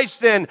of Christ,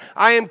 then,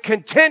 I am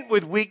content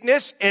with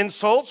weakness,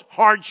 insults,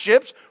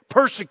 hardships,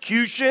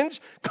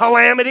 persecutions,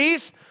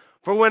 calamities.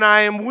 For when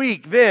I am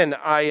weak, then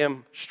I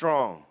am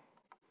strong.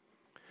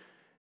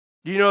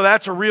 You know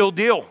that's a real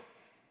deal.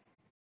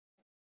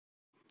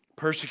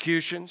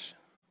 Persecutions.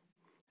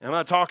 I'm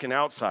not talking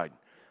outside.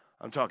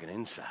 I'm talking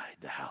inside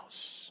the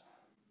house.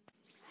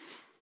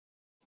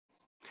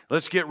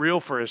 Let's get real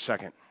for a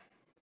second.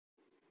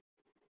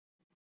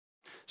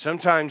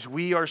 Sometimes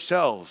we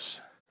ourselves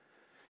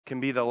can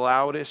be the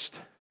loudest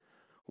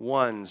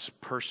ones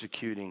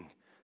persecuting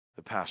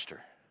the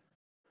pastor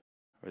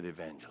or the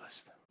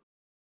evangelist.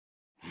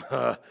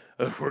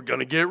 We're going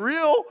to get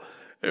real.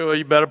 Well,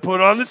 you better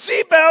put on the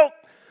seatbelt.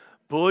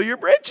 Pull your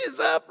britches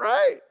up,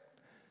 right?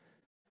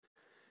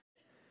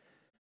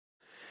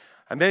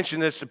 I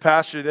mentioned this to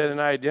Pastor the other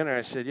night at dinner.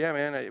 I said, yeah,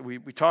 man, we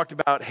talked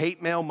about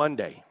Hate Mail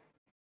Monday.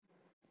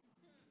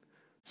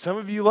 Some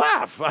of you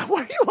laugh. Why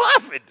are you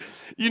laughing?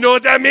 You know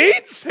what that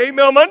means? Hate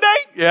Mail Monday?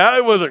 Yeah,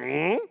 it was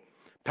like,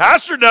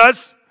 Pastor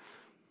does.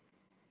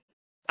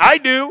 I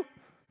do.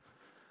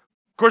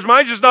 Of course,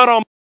 mine's just not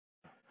on.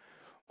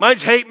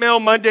 Mine's Hate Mail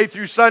Monday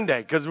through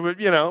Sunday because,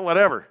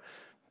 whatever.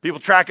 People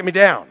tracking me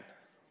down.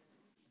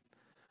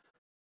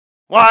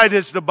 Why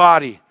does the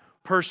body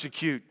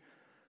persecute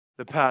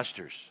the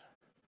pastors?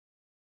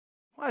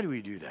 Why do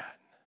we do that?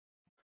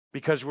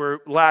 Because we're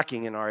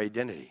lacking in our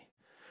identity.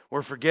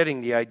 We're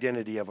forgetting the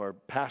identity of our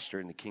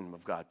pastor in the kingdom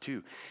of God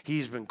too.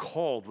 He's been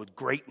called with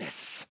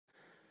greatness.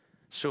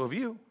 So have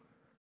you.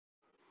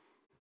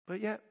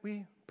 But yet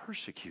we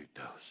persecute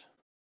those.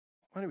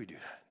 Why do we do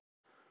that?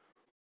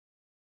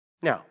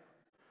 Now,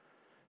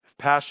 if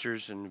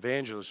pastors and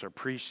evangelists are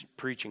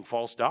preaching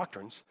false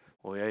doctrines,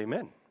 well,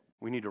 amen.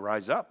 We need to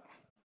rise up.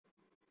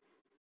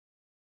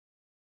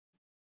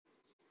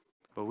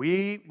 But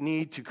we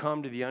need to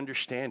come to the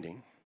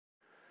understanding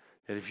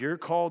that if you're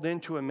called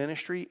into a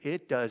ministry,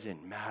 it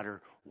doesn't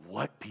matter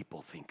what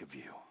people think of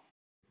you.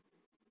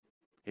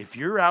 If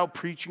you're out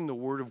preaching the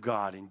Word of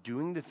God and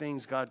doing the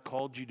things God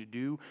called you to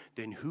do,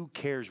 then who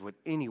cares what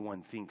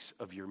anyone thinks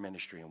of your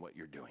ministry and what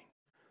you're doing?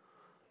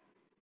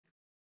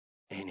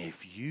 And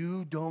if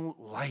you don't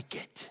like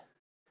it,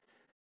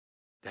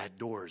 that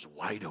door is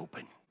wide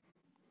open.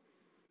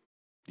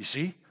 You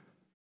see?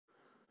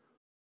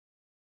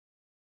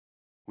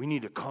 We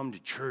need to come to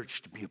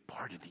church to be a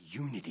part of the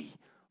unity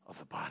of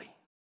the body.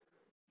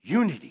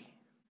 Unity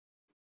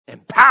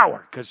and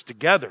power, because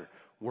together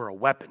we're a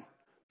weapon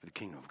for the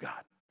kingdom of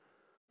God.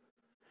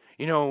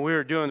 You know, when we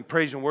were doing the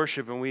praise and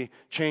worship and we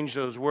changed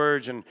those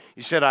words and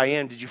you said, I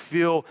am, did you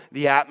feel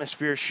the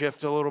atmosphere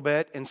shift a little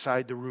bit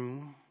inside the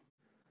room?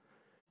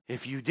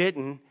 If you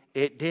didn't,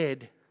 it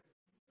did.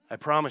 I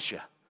promise you.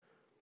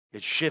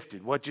 It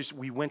shifted.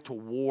 We went to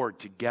war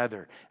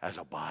together as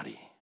a body.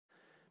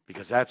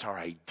 Because that's our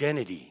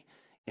identity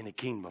in the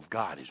kingdom of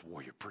God is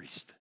warrior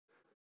priest.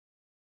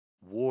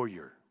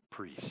 Warrior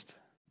priest.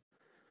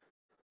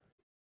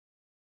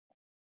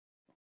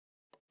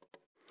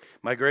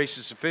 My grace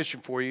is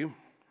sufficient for you.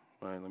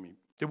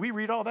 Did we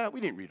read all that?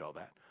 We didn't read all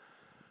that.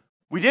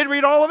 We did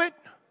read all of it?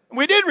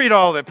 We did read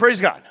all of it.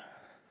 Praise God.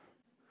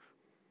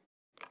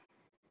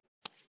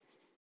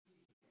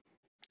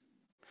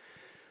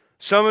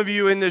 Some of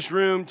you in this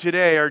room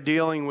today are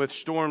dealing with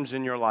storms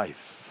in your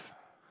life.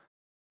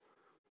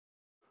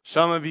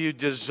 Some of you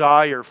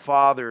desire,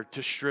 Father,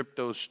 to strip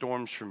those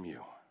storms from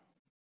you.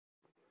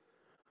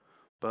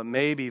 But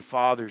maybe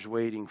Father's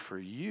waiting for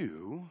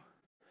you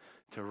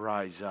to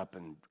rise up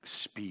and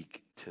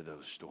speak to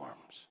those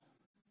storms.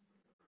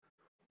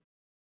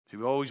 So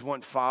we always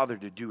want Father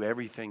to do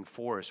everything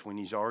for us when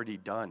He's already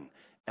done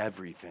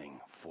everything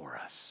for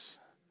us.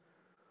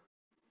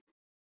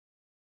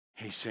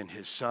 He sent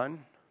His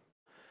Son.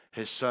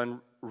 His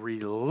Son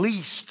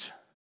released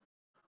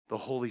the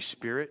Holy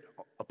Spirit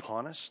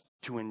upon us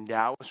to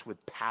endow us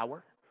with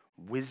power,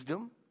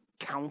 wisdom,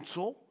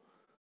 counsel.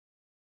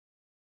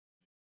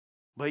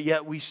 But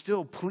yet we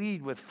still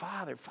plead with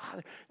Father,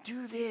 Father,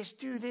 do this,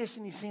 do this.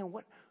 And He's saying,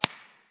 what?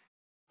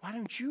 Why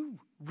don't you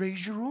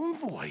raise your own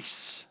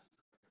voice?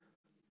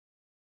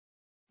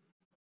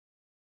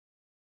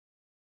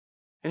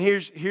 And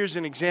here's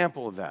an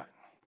example of that.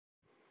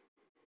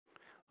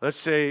 Let's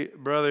say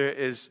brother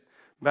is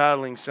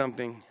battling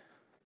something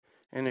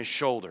in his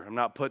shoulder. I'm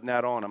not putting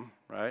that on him,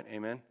 right?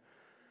 Amen.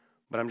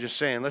 But I'm just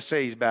saying, let's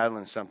say he's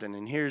battling something.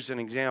 And here's an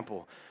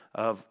example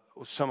of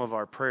some of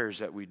our prayers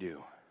that we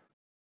do.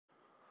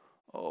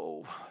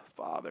 Oh,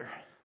 Father,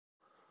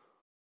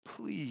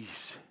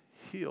 please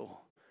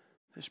heal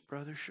this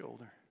brother's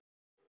shoulder.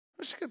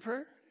 That's a good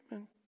prayer.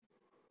 Amen.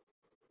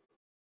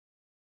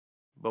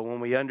 But when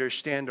we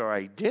understand our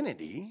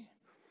identity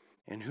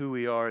and who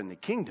we are in the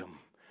kingdom,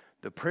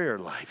 the prayer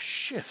life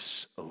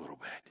shifts a little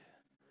bit.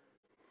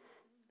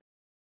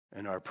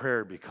 And our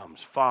prayer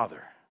becomes,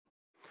 Father,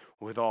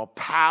 with all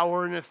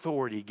power and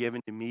authority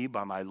given to me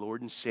by my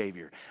Lord and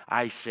Savior,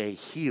 I say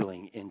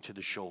healing into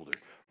the shoulder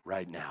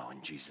right now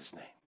in Jesus'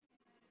 name.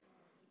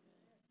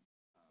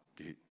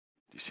 Do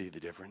you see the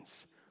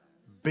difference?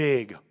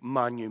 Big,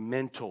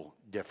 monumental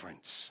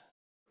difference.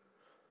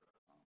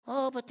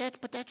 Oh, but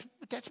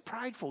that's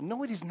prideful.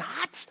 No, it is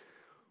not.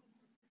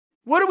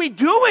 What are we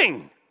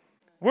doing?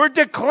 We're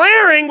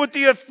declaring with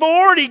the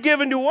authority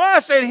given to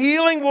us that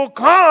healing will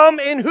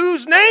come in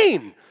whose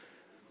name?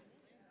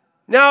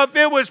 Now, if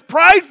it was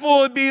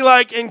prideful, it'd be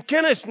like in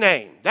Kenneth's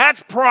name.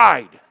 That's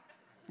pride.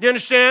 You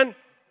understand?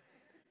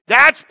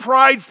 That's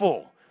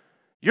prideful.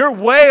 You're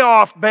way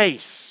off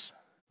base.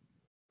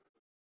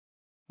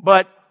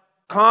 But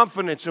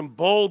confidence and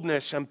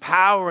boldness and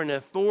power and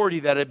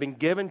authority that have been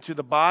given to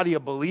the body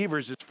of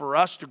believers is for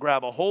us to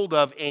grab a hold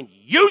of and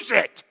use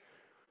it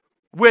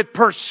with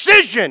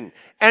precision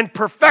and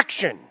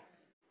perfection.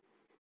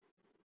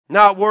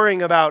 Not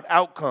worrying about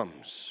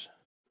outcomes.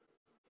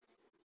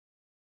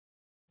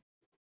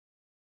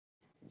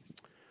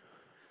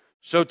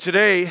 So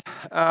today,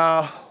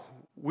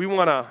 we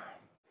want to,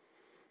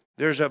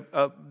 there's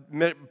a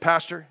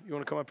pastor, you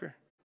want to come up here?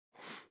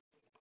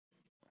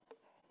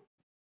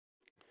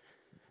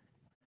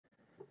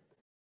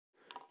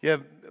 You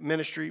have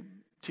ministry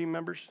team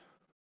members?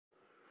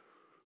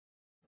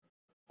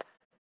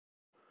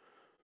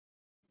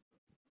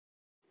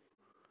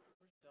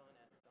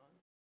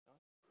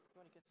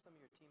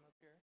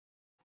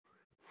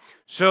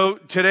 So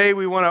today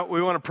we want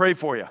to pray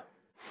for you.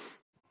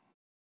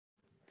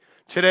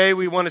 Today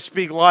we want to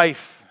speak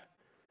life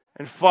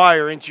and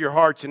fire into your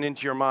hearts and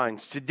into your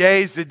minds.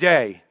 Today's the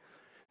day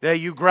that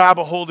you grab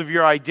a hold of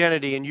your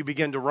identity and you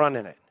begin to run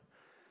in it.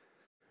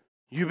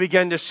 You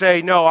begin to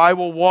say, no, I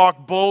will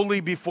walk boldly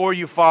before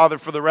you, Father,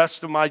 for the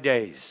rest of my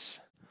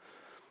days.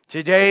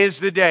 Today is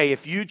the day.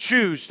 If you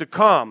choose to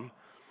come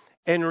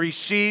and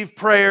receive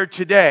prayer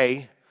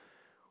today,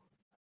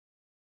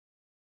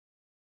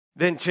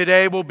 then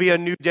today will be a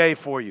new day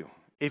for you.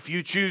 If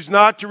you choose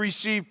not to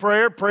receive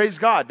prayer, praise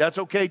God. That's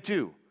okay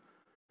too.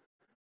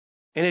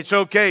 And it's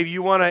okay if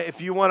you want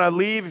to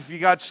leave, if you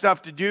got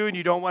stuff to do and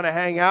you don't want to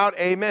hang out,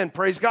 amen,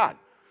 praise God.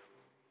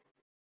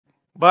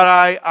 But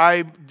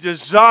I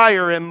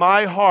desire in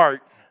my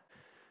heart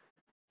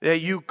that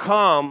you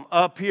come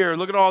up here.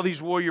 Look at all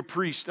these warrior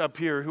priests up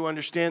here who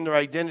understand their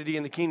identity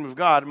in the kingdom of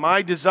God.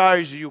 My desire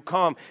is that you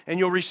come and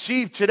you'll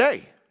receive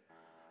today.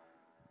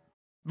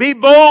 Be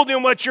bold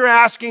in what you're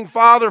asking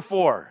Father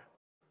for.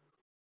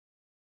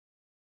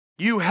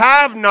 You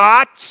have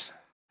not.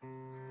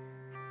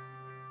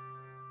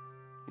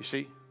 You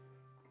see?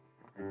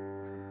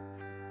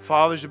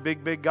 Father's a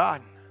big, big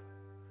God.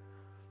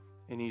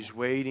 And He's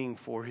waiting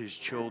for His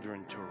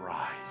children to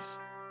rise.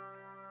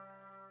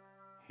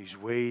 He's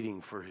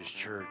waiting for His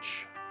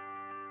church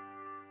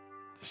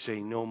to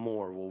say, no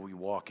more will we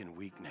walk in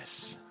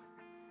weakness.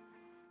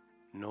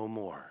 No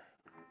more.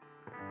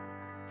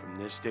 From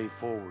this day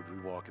forward, we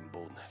walk in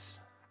boldness.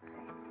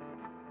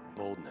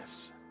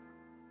 Boldness.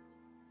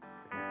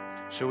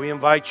 So we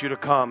invite you to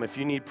come. If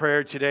you need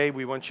prayer today,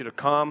 we want you to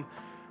come.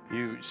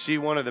 You see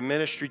one of the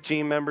ministry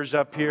team members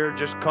up here,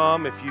 just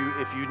come. If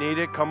you need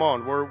it, come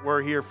on.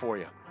 We're here for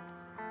you.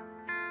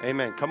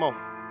 Amen. Come on.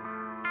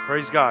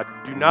 Praise God.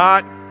 Do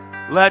not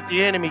let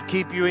the enemy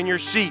keep you in your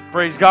seat.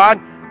 Praise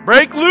God.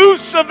 Break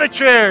loose of the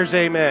chairs.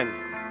 Amen.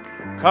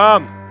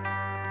 Come.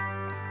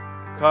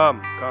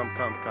 Come.